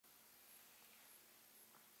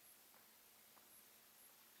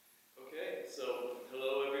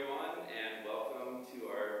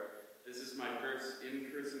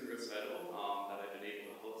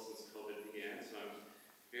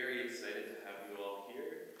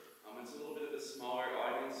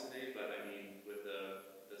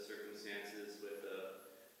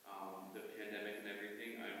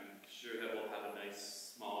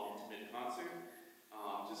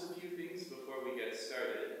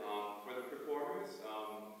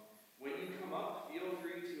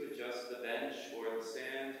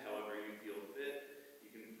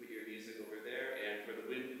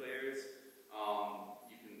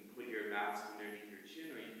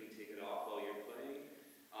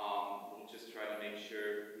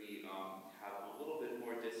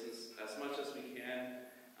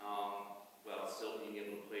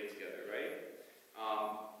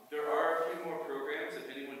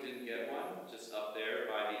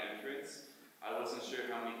sure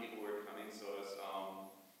how many people were coming, so I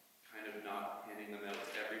was kind of not handing them out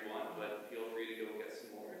to everyone, but feel free to go get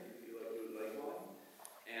some more if you feel like you would like one.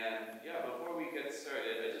 And yeah, before we get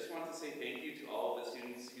started, I just want to say thank you to all of the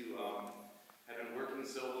students who have been working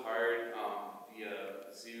so hard via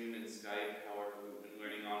Zoom and Skype, however we've been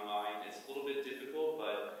learning online. It's a little bit difficult,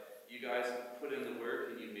 but you guys put in the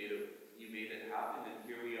work and you made it happen, and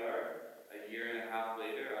here we are, a year and a half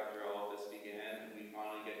later after all of this began, and we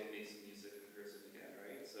finally get to make some music in person again,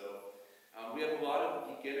 right? So we have a lot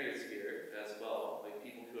of beginners here as well, like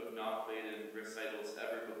people who have not played in recitals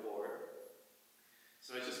ever before.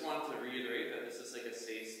 So I just wanted to reiterate that this is like a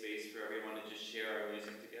safe space for everyone to just share our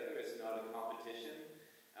music together. It's not a competition.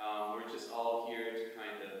 We're just all here to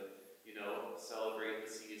kind of, you know, celebrate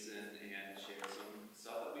the season and share some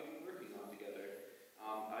stuff that we've been working on together.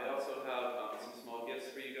 I also have some small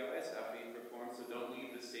gifts for you guys after you perform, so don't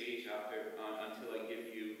leave the stage until I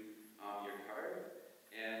give you your card.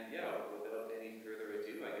 And yeah, without any further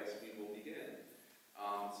ado, I guess we will begin.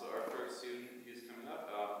 So our first student who's coming up,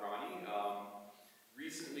 Ronnie,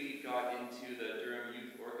 recently got into the Durham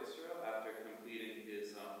Youth Orchestra after completing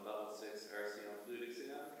his level 6 RCM flute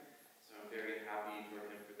exam. So I'm very happy for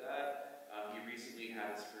him for that. He recently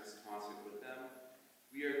had his first concert with them.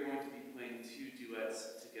 We are going to be playing 2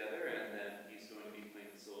 duets together, and then he's going to be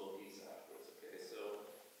playing a solo piece afterwards, okay?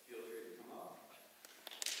 So feel free to come up.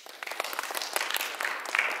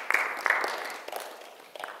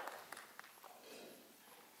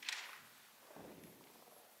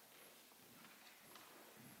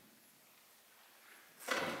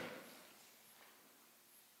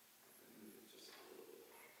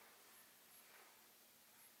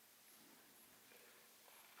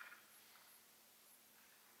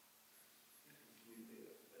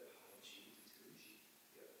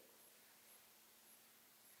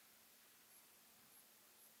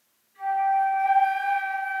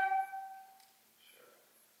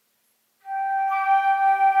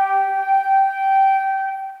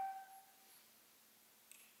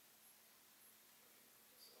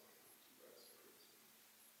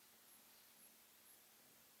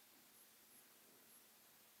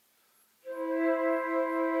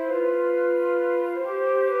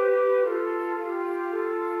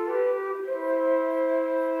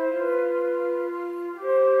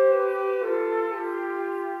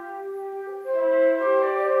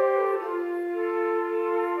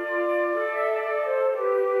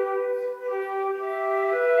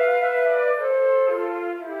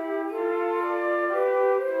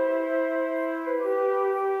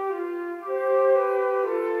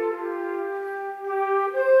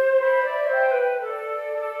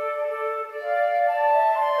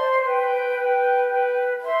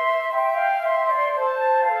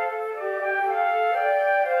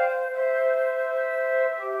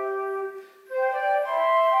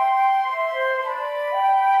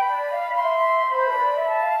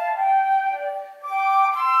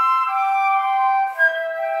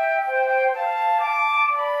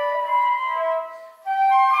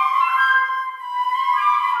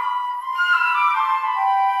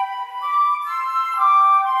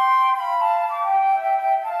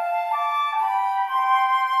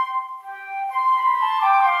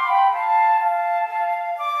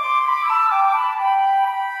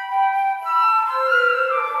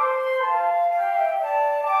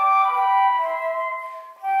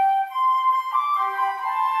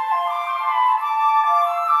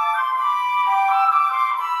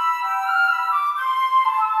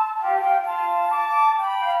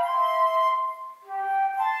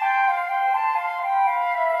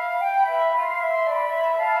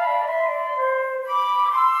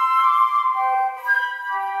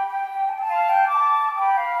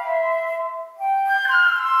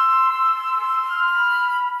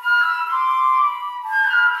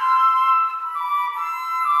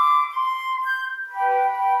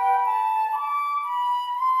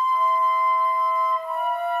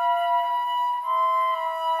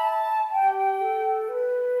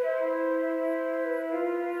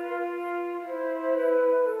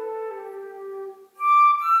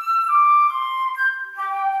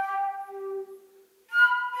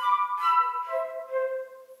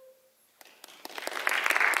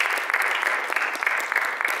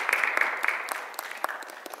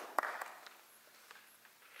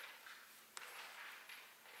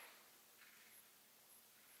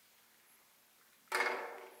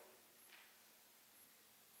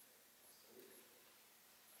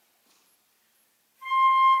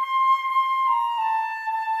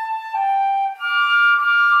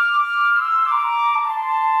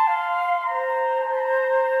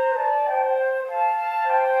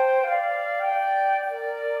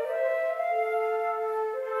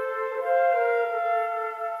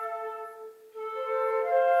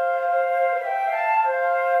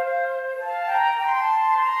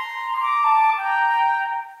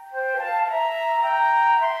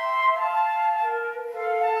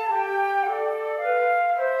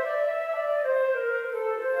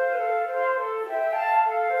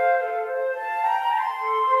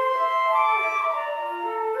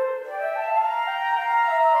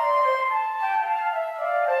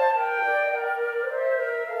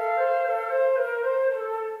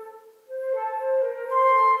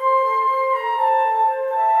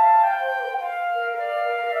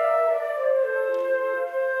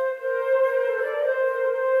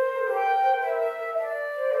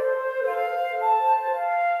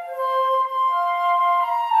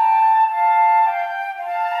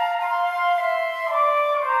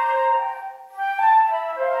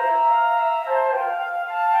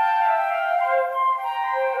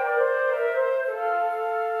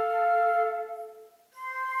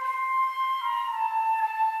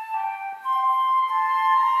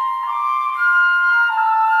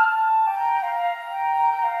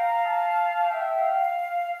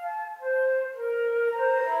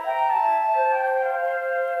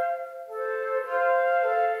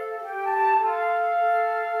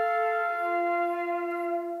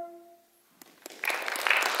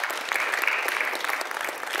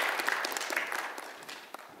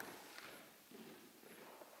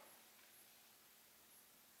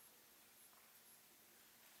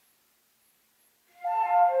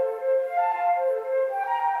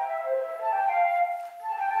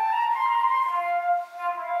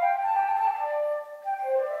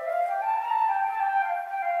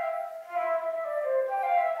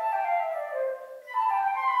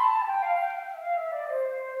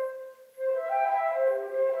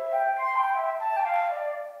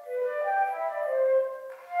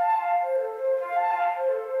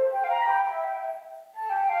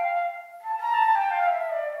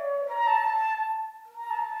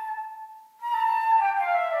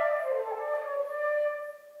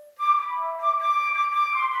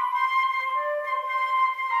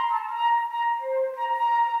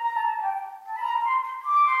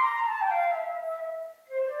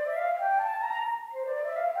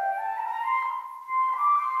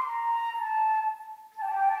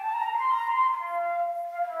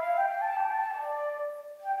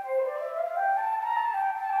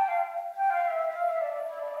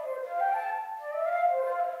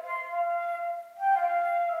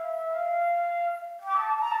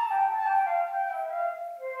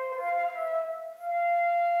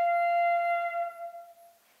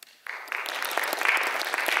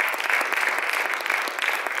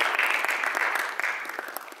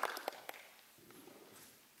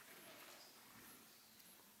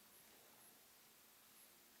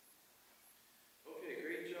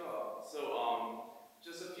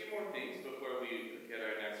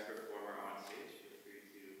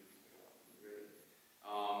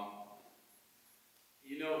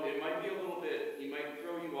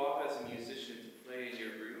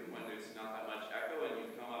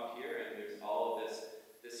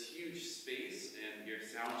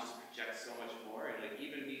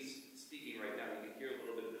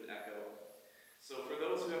 So for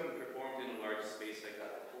those who haven't performed in a large space like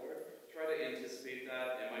that before, try to anticipate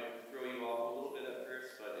that. It might throw you off a little bit at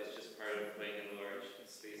first, but it's just part of playing in a large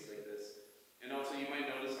space like this. And also you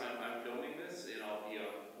might notice I'm filming this, and I'll be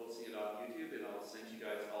posting it on YouTube, and I'll send you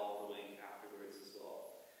guys all the link afterwards as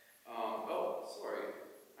well. Oh, sorry.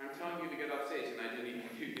 I'm telling you to get off stage, and I didn't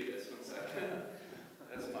even give you this. 1 second.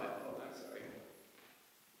 That's my fault. I'm sorry.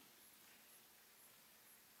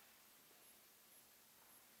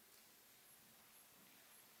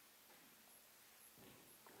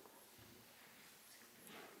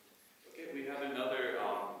 Okay, we have another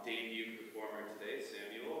debut performer today,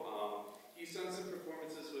 Samuel. He's done some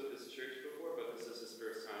performances with this church before, but this is his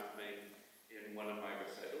first time playing in one of my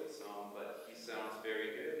recitals. But he sounds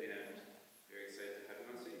very good, and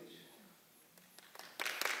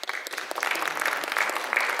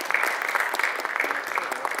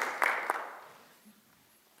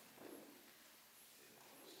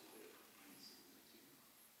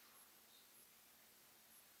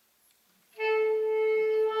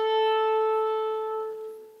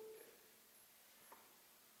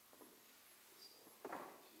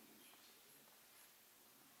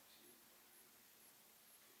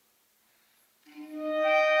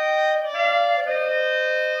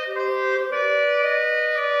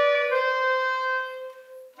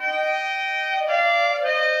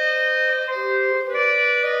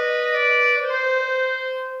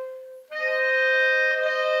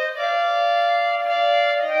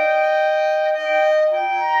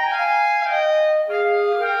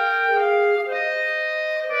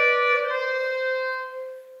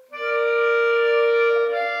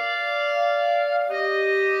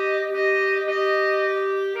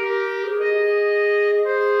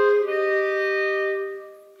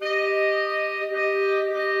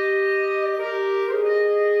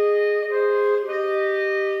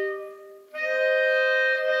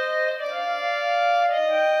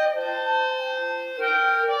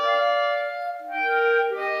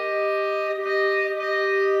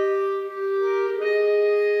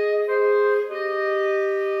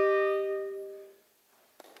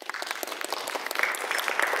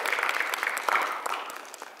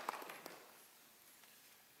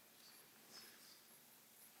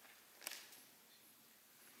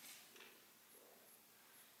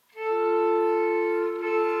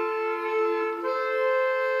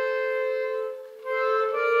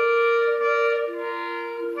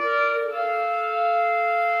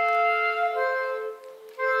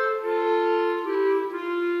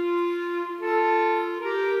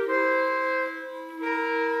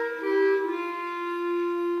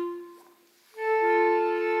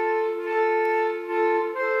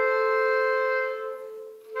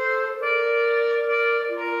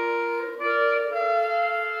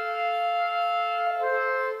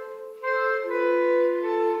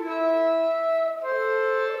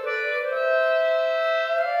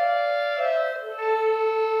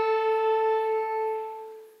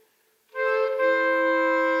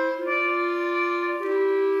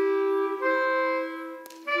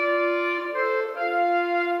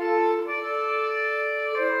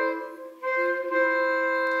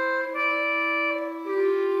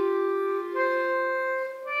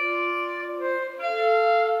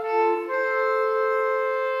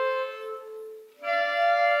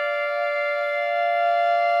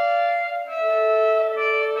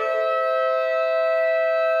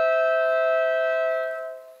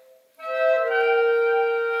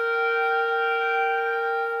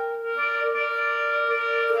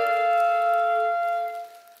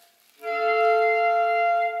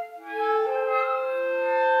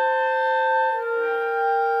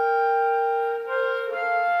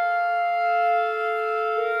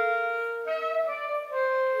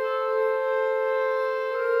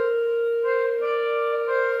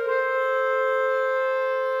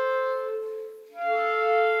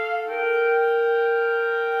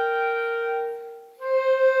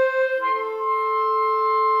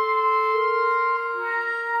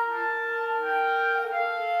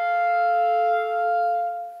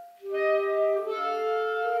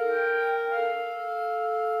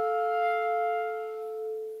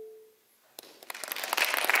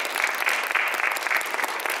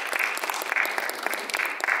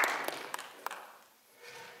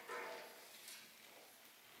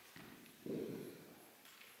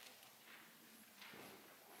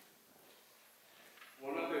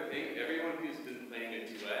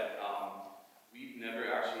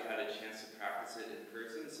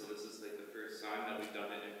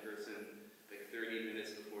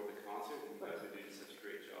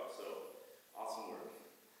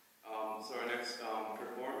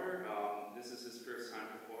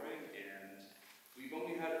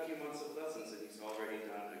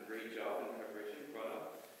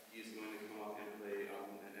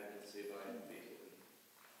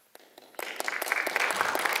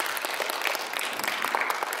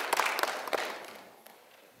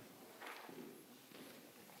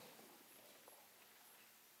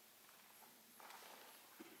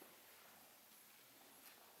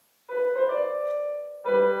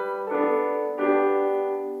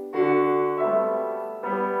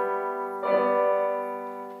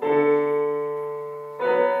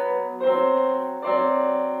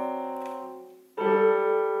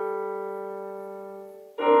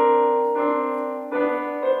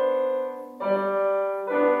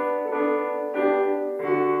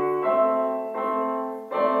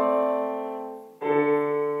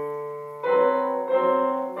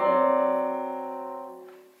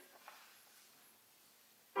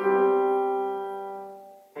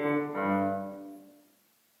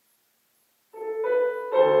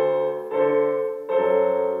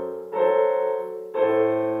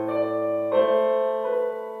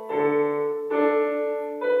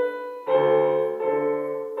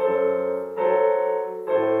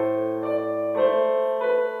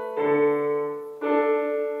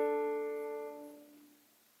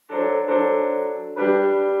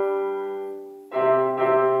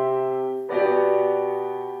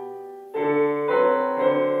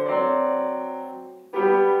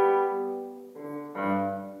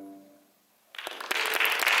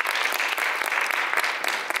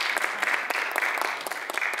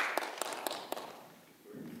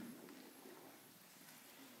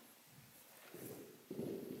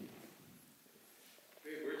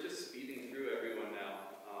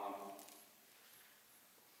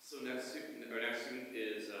our next student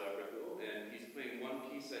is Rahul, and he's playing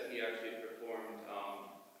one piece that he actually performed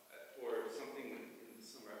for something in the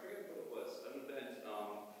summer. I forget what it was, an event.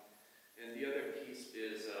 And the other piece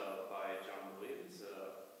is